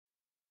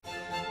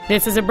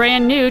This is a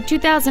brand new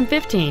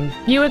 2015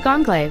 Buick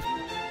Enclave.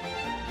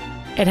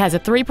 It has a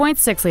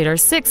 3.6-liter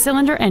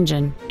six-cylinder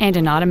engine and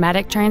an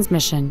automatic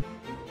transmission.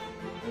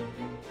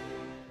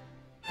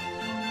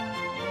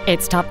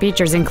 Its top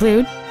features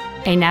include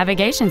a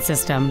navigation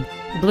system,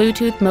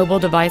 Bluetooth mobile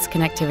device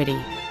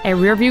connectivity, a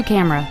rear-view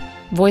camera,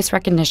 voice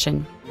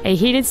recognition, a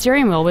heated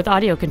steering wheel with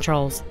audio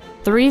controls,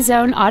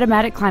 3-zone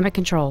automatic climate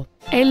control,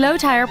 a low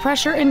tire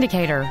pressure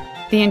indicator,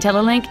 the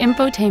IntelliLink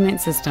infotainment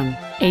system,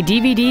 a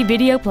DVD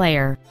video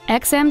player,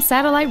 XM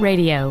satellite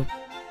radio,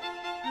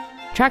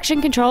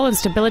 traction control and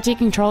stability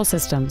control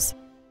systems,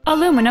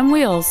 aluminum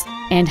wheels,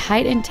 and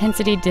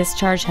high-intensity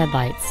discharge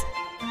headlights.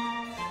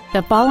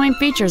 The following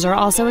features are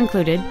also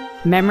included: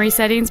 memory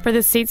settings for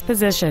the seat's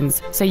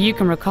positions so you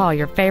can recall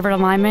your favorite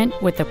alignment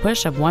with the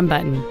push of one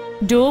button,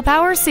 dual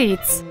power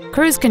seats,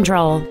 cruise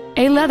control,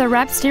 a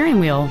leather-wrapped steering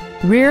wheel,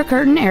 rear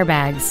curtain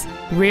airbags,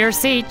 rear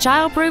seat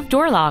child-proof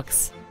door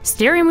locks,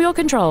 steering wheel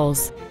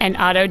controls, an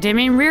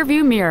auto-dimming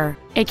rear-view mirror,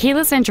 a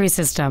keyless entry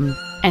system,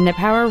 and the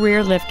power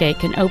rear liftgate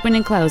can open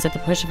and close at the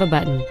push of a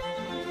button.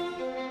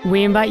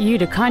 We invite you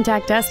to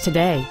contact us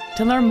today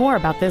to learn more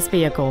about this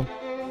vehicle.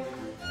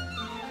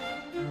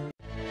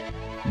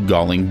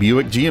 Galling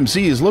Buick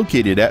GMC is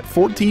located at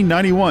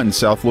 1491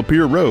 South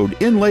Lapeer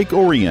Road in Lake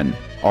Orion.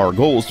 Our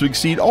goal is to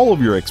exceed all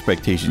of your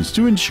expectations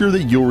to ensure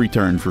that you'll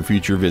return for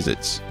future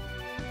visits.